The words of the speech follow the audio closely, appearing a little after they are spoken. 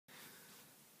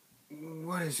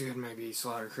What is good, my Beat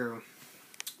Slaughter crew?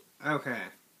 Okay.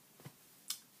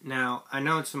 Now, I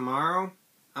know tomorrow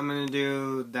I'm going to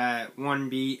do that one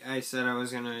beat I said I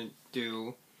was going to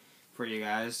do for you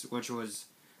guys, which was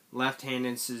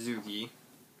Left-Handed Suzuki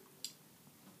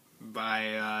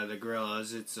by the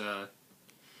Gorillaz.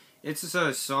 It's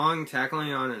a song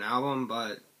tackling on an album,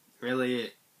 but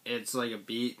really it's like a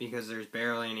beat because there's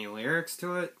barely any lyrics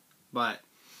to it. But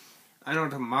I know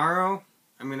tomorrow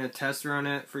I'm going to test run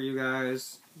it for you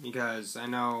guys because I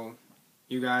know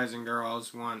you guys and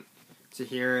girls want to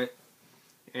hear it.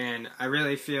 And I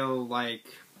really feel like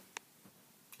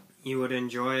you would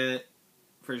enjoy it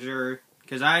for sure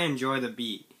because I enjoy the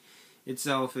beat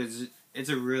itself. It's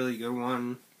a really good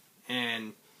one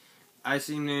and I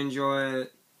seem to enjoy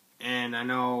it, and I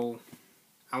know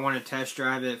I want to test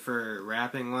drive it for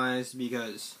rapping wise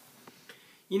because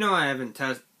you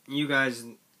guys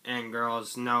and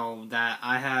girls know that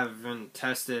I haven't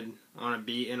tested on a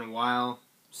beat in a while,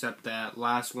 except that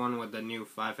last one with the new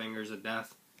Five Fingers of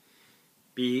Death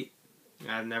beat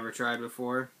I've never tried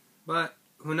before. But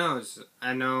who knows?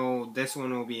 I know this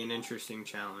one will be an interesting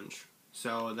challenge.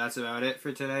 So that's about it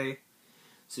for today.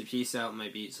 So peace out, my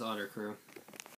Beat Slaughter crew.